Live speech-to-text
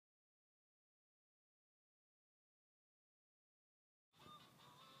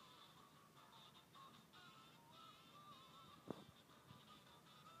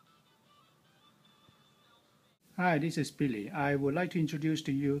Hi, this is Billy. I would like to introduce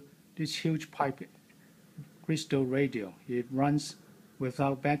to you this huge pipe crystal radio. It runs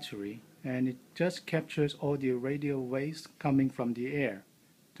without battery and it just captures all the radio waves coming from the air,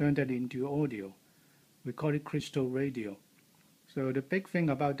 turn that into audio. We call it crystal radio. So the big thing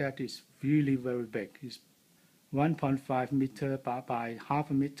about that is really very big. It's 1.5 meter by half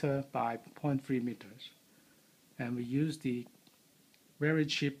a meter by zero point 0.3 meters. And we use the very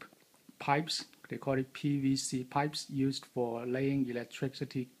cheap pipes, they call it PVC pipes, used for laying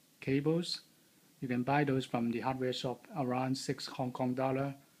electricity cables. You can buy those from the hardware shop around 6 Hong Kong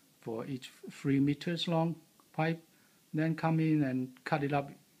dollar for each 3 meters long pipe. Then come in and cut it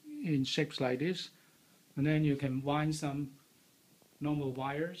up in shapes like this. And then you can wind some normal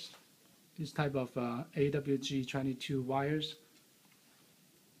wires, this type of AWG22 wires,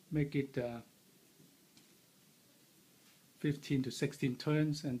 make it 15 to 16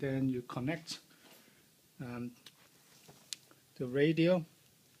 turns, and then you connect um, the radio,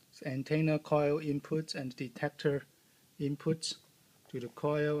 antenna coil inputs and detector inputs to the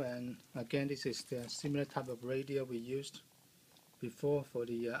coil. And again, this is the similar type of radio we used before for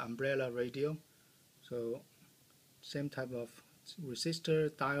the umbrella radio. So same type of resistor,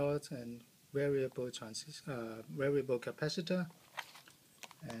 diodes, and variable capacitor.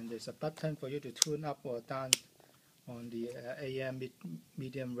 And there's a button for you to tune up or down on the AM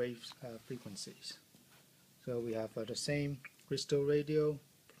medium wave frequencies. So we have the same crystal radio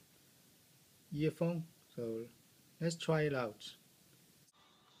earphone. So let's try it out.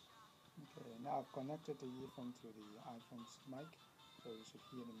 Okay, now I've connected the earphone to the iPhone's mic, so you should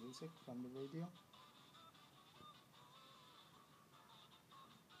hear the music from the radio.